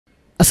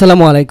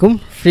আসসালামু আলাইকুম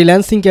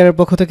freelancing career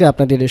পক্ষ থেকে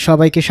আপনাদের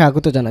সবাইকে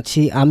স্বাগত জানাচ্ছি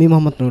আমি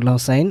মোহাম্মদ নুরুল্লাহ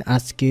হোসাইন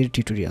আজকের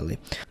টিউটোরিয়ালে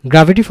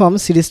গ্র্যাভিটি ফর্ম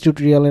সিরিজ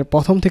টিউটোরিয়ালের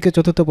প্রথম থেকে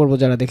চতুর্থ পর্ব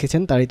যারা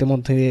দেখেছেন তারা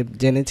ইতিমধ্যে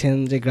জেনেছেন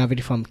যে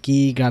গ্র্যাভিটি ফর্ম কি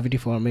গ্র্যাভিটি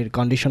ফর্মের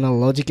কন্ডিশনাল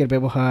লজিকের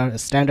ব্যবহার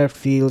স্ট্যান্ডার্ড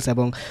ফিল্ডস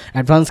এবং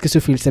অ্যাডভান্স কিছু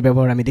ফিল্ডসের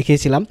ব্যবহার আমি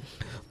দেখিয়েছিলাম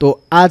তো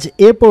আজ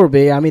এ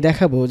পর্বে আমি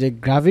দেখাবো যে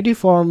গ্র্যাভিটি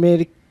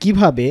ফর্মের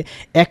কিভাবে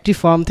একটি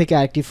ফর্ম থেকে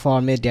আরেকটি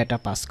ফর্মে ডেটা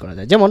পাস করা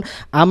যায় যেমন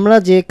আমরা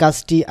যে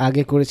কাজটি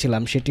আগে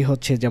করেছিলাম সেটি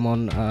হচ্ছে যেমন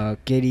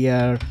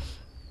career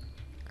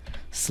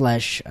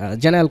slash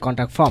general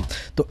contact form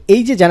তো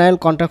এই যে জেনারেল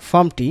কন্ট্যাক্ট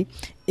ফর্মটি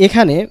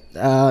এখানে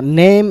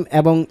নেম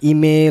এবং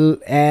ইমেল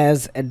অ্যাজ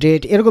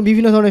ডেট এরকম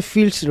বিভিন্ন ধরনের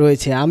ফিল্ডস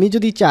রয়েছে আমি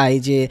যদি চাই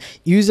যে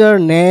ইউজার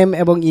নেম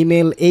এবং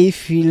ইমেল এই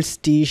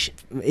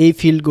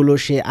ফিল্ডগুলো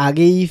সে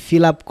আগেই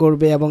ফিল আপ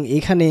করবে এবং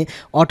এখানে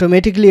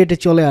অটোমেটিকলি এটা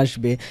চলে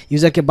আসবে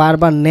ইউজারকে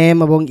বারবার নেম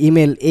এবং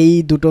ইমেল এই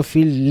দুটো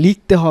ফিল্ড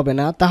লিখতে হবে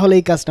না তাহলে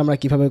এই কাজটা আমরা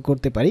কীভাবে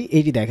করতে পারি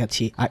এটি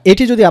দেখাচ্ছি আর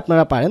এটি যদি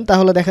আপনারা পারেন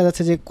তাহলে দেখা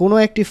যাচ্ছে যে কোনো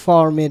একটি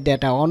ফর্মে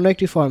ডেটা অন্য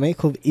একটি ফর্মে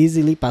খুব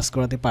ইজিলি পাস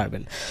করাতে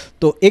পারবেন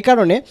তো এ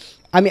কারণে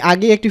আমি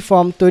আগে একটি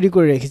ফর্ম তৈরি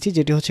করে রেখেছি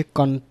যেটি হচ্ছে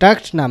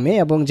কন্ট্যাক্ট নামে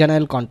এবং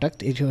জেনারেল কন্ট্যাক্ট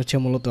এটি হচ্ছে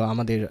মূলত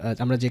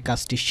আমরা যে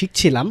কাজটি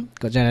শিখছিলাম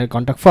জেনারেল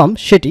কন্ট্যাক্ট ফর্ম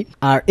সেটি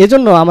আর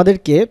এজন্য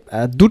আমাদেরকে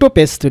দুটো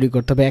পেজ তৈরি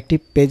করতে হবে একটি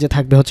পেজে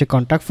থাকবে হচ্ছে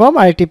কন্ট্যাক্ট ফর্ম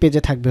আর একটি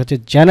পেজে থাকবে হচ্ছে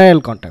জেনারেল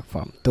কন্ট্যাক্ট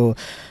ফর্ম তো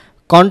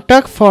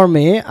কন্ট্যাক্ট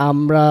ফর্মে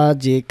আমরা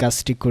যে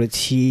কাজটি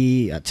করেছি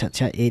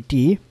আচ্ছা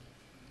এটি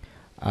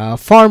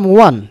ফর্ম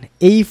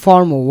 1 এই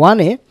ফর্ম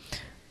 1-এ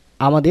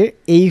আমাদের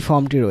এই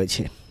ফর্মটি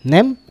রয়েছে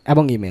নেম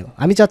এবং ইমেল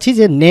আমি চাচ্ছি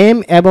যে নেম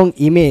এবং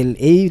ইমেল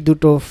এই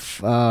দুটো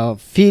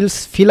ফিল্ডস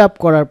ফিল আপ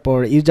করার পর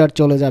ইউজার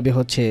চলে যাবে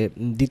হচ্ছে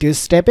দ্বিতীয়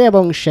স্টেপে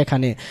এবং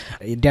সেখানে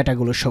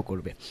ডেটাগুলো শো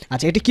করবে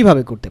আচ্ছা এটি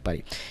কিভাবে করতে পারি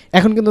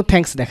এখন কিন্তু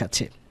থ্যাঙ্কস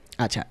দেখাচ্ছে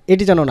আচ্ছা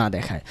এটি যেন না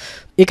দেখায়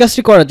এই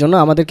কাজটি করার জন্য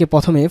আমাদেরকে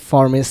প্রথমে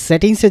ফর্মের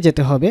সেটিংসে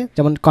যেতে হবে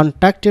যেমন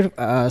কন্ট্যাক্টের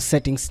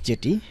সেটিংস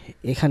যেটি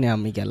এখানে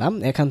আমি গেলাম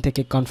এখান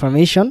থেকে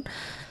কনফার্মেশন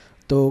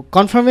তো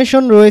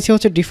কনফার্মেশন রয়েছে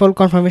হচ্ছে ডিফল্ট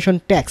কনফার্মেশন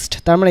টেক্সট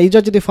তার মানে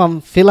ইউজার যদি ফর্ম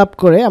ফিল আপ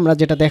করে আমরা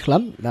যেটা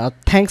দেখলাম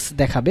থ্যাঙ্কস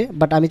দেখাবে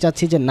বাট আমি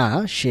চাচ্ছি যে না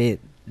সে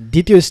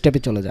দ্বিতীয় স্টেপে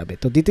চলে যাবে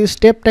তো দ্বিতীয়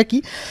স্টেপটা কি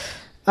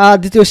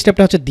দ্বিতীয়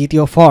স্টেপটা হচ্ছে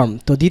দ্বিতীয় ফর্ম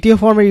তো দ্বিতীয়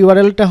ফর্মের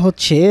ইউআরএলটা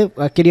হচ্ছে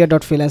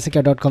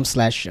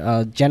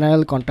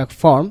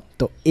career.freelancer.com/general-contact-form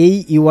তো এই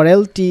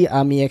ইউআরএলটি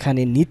আমি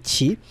এখানে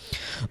নিচ্ছি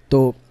তো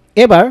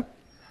এবার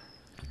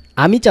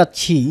আমি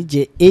চাচ্ছি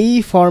যে এই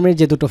ফর্মের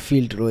যে দুটো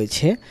ফিল্ড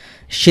রয়েছে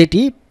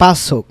সেটি পাস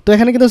হোক তো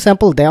এখানে কিন্তু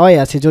স্যাম্পল দেওয়াই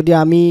আছে যদি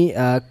আমি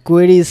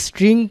কোয়েরি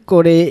স্ট্রিং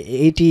করে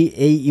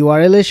এই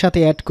ইউআরএলের সাথে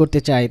অ্যাড করতে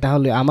চাই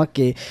তাহলে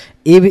আমাকে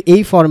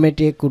এই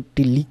ফরম্যাটে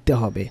কোডটি লিখতে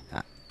হবে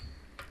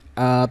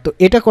তো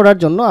এটা করার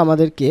জন্য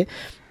আমাদেরকে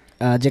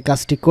যে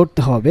কাজটি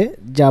করতে হবে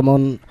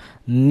যেমন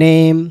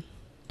নেম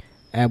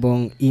এবং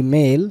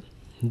ইমেল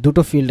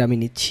দুটো ফিল্ড আমি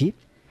নিচ্ছি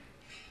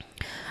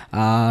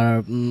আর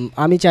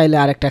আমি চাইলে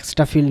আরেকটা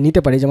এক্সট্রা ফিল্ড নিতে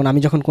পারি যেমন আমি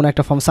যখন কোনো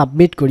একটা ফর্ম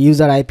সাবমিট করি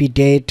user IP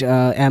date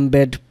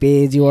embed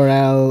page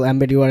URL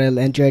embed URL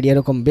entry ID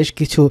এরকম বেশ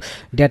কিছু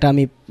ডেটা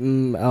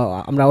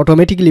আমরা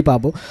অটোমেটিক্যালি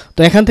পাবো তো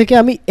এখান থেকে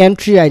আমি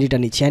এন্ট্রি আইডিটা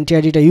নিচ্ছি এন্ট্রি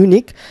আইডিটা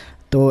ইউনিক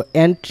তো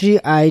এন্ট্রি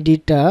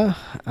আইডিটা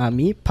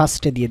আমি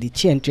ফার্স্টে দিয়ে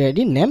দিচ্ছি এন্ট্রি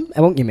আইডি নেম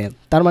এবং ইমেল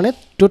তার মানে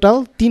টোটাল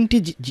তিনটি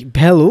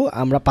ভ্যালু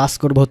আমরা পাস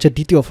করব হচ্ছে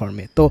দ্বিতীয়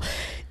ফর্মে তো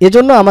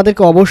এজন্য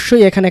আমাদেরকে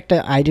অবশ্যই এখানে একটা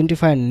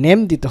আইডেন্টিফায়ার নেম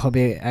দিতে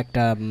হবে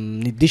একটা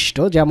নির্দিষ্ট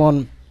যেমন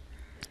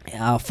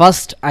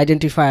ফার্স্ট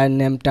আইডেন্টিফায়ার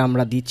নেমটা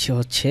আমরা দিচ্ছি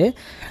হচ্ছে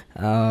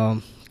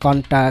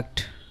কন্ট্যাক্ট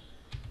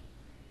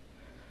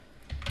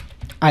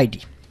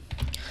আইডি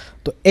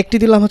তো একটি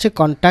দিলাম হচ্ছে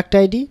contact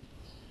ID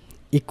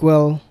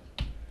equal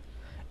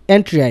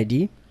entry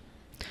ID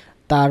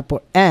তারপর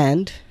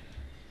and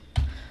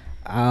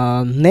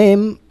name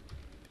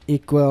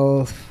equal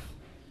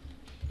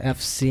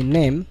FC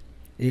name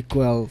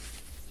equal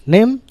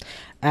name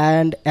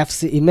and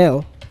FC email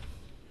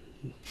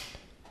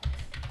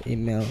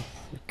equal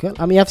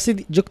আমি এফসি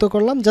যুক্ত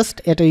করলাম জাস্ট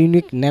এটা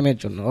ইউনিক নেমের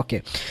জন্য ওকে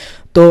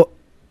তো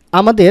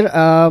আমাদের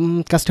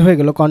কাজটা হয়ে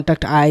গেল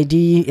contact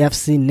ID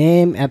FC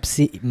name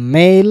FC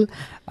mail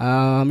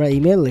আমরা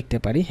ইমেল লিখতে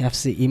পারি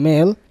এফসি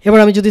ইমেল এবার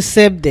আমি যদি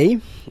সেভ দেই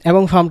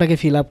এবং ফর্মটাকে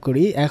ফিল আপ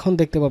করি এখন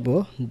দেখতে পাবো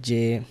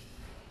যে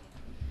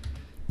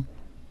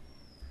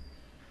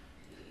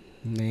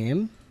নেম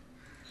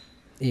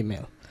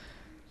ইমেল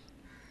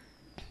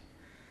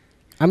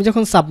আমি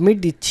যখন সাবমিট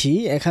দিচ্ছি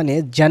এখানে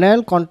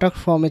জেনারেল কন্ট্যাক্ট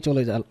ফর্মে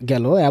চলে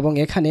গেল এবং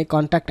এখানে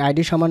কন্ট্যাক্ট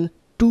আইডি সমান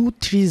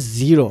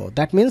 230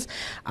 দ্যাট মিন্স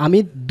আমি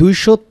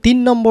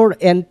 203 নম্বর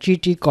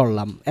এন্ট্রিটি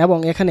করলাম এবং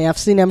এখানে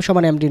এফসি নেম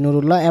সমান এমডি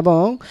নুরুল্লাহ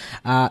এবং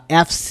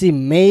এফসি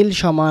মেইল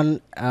সমান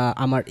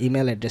আমার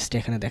ইমেল অ্যাড্রেসটা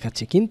এখানে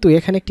দেখাচ্ছে কিন্তু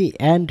এখানে একটি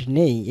অ্যান্ড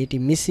নেই এটি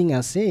মিসিং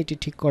আছে এটি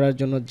ঠিক করার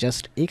জন্য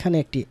জাস্ট এখানে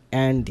একটি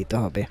অ্যান্ড দিতে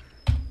হবে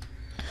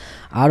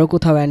আরও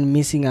কোথাও অ্যান্ড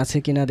মিসিং আছে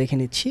কিনা দেখে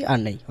নিচ্ছি আর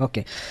নেই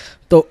ওকে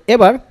তো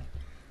এবার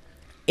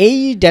এই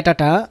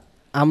ডেটাটা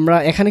আমরা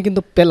এখানে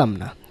কিন্তু পেলাম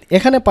না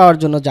এখানে পাওয়ার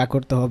জন্য যা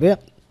করতে হবে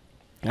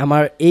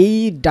আমার এই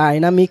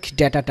ডাইনামিক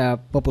ডেটাটা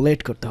পপুলেট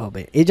করতে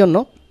হবে এই জন্য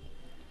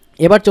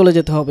এবার চলে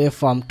যেতে হবে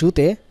ফর্ম 2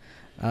 তে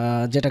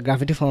যেটা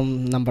গ্র্যাভিটি ফর্ম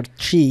নাম্বার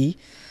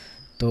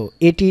 3 তো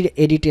এটির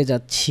এডিটে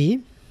যাচ্ছি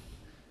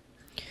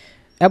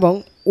এবং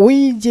ওই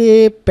যে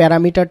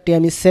প্যারামিটারটি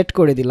আমি সেট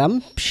করে দিলাম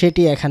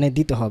সেটি এখানে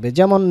দিতে হবে।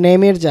 যেমন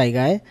নেমের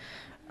জায়গায়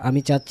আমি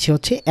চাচ্ছি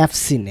হচ্ছে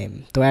এফসি নেম।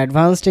 তো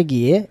অ্যাডভান্সডে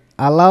গিয়ে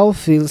allow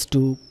fields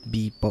to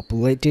be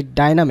populated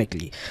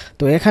dynamically,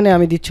 তো এখানে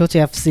আমি দিচ্ছি হচ্ছে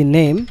এফসি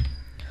নেম,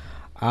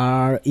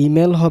 আর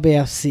ইমেল হবে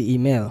এফসি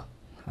ইমেল।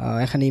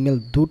 এখানে ইমেল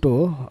দুটো,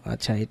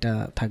 আচ্ছা এটা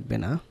থাকবে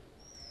না।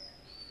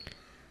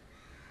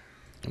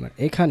 এবার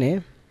এখানে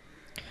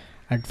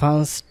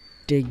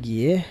অ্যাডভান্সডে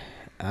গিয়ে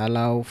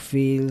allow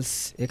fields,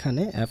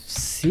 এখানে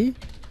এফসি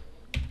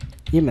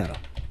ইমেল।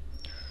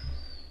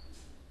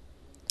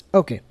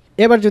 ওকে,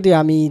 এবার যদি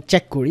আমি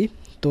চেক করি,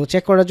 তো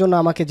চেক করার জন্য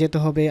আমাকে যেতে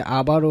হবে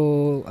আবারও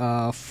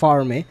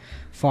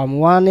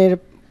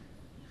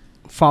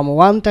ফর্ম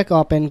ওয়ানটাকে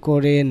ওপেন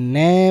করে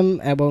নেম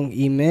এবং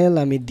ইমেল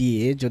আমি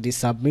দিয়ে যদি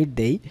সাবমিট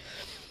দেই,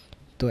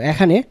 তো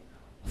এখানে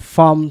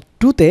ফর্ম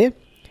টুতে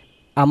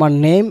আমার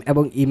নেম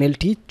এবং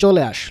ইমেলটি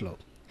চলে আসলো।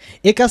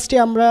 এই কাজটি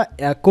আমরা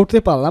করতে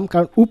পারলাম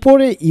কারণ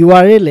উপরে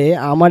ইউআরএলে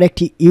আমার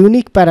একটি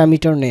unique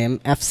parameter name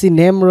FC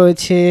name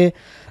রয়েছে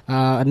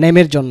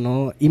নেমের জন্য,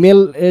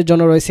 ইমেলের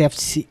জন্য রয়েছে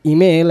এফসি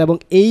ইমেল, এবং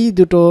এই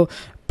দুটো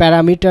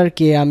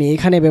প্যারামিটারকে আমি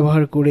এখানে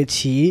ব্যবহার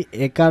করেছি।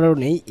 এ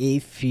কারণেই এই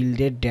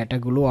ফিল্ডের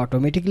ডেটাগুলো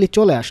অটোমেটিক্যালি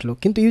চলে আসলো।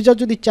 কিন্তু ইউজার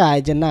যদি চায়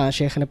যে না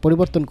সে এখানে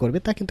পরিবর্তন করবে,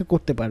 তা কিন্তু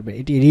করতে পারবে।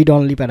 এটি রিড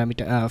অনলি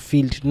প্যারামিটার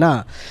ফিল্ড না।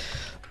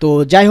 তো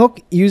যাই হোক,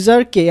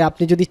 ইউজারকে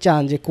আপনি যদি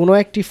চান যে কোনো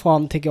একটি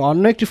ফর্ম থেকে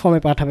অন্য একটি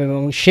ফর্মে পাঠাবেন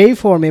এবং সেই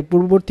ফর্মে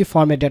পূর্ববর্তী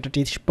ফর্মে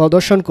ডেটাটি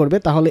প্রদর্শন করবে,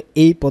 তাহলে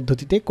এই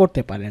পদ্ধতিতে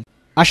করতে পারেন।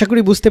 আশা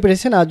করি বুঝতে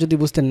পেরেছেন। আর যদি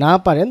বুঝতে না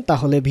পারেন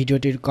তাহলে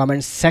ভিডিওটির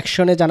কমেন্ট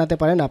সেকশনে জানাতে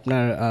পারেন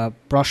আপনার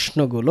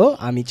প্রশ্নগুলো,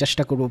 আমি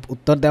চেষ্টা করব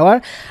উত্তর দেওয়ার।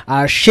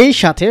 আর সেই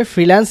সাথে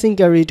ফ্রিল্যান্সিং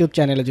কেয়ার ইউটিউব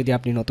চ্যানেলে যদি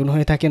আপনি নতুন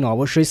হয়ে থাকেন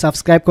অবশ্যই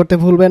সাবস্ক্রাইব করতে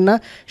ভুলবেন না।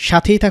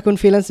 সাথেই থাকুন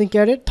ফ্রিল্যান্সিং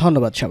কেয়ারের।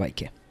 ধন্যবাদ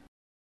সবাইকে।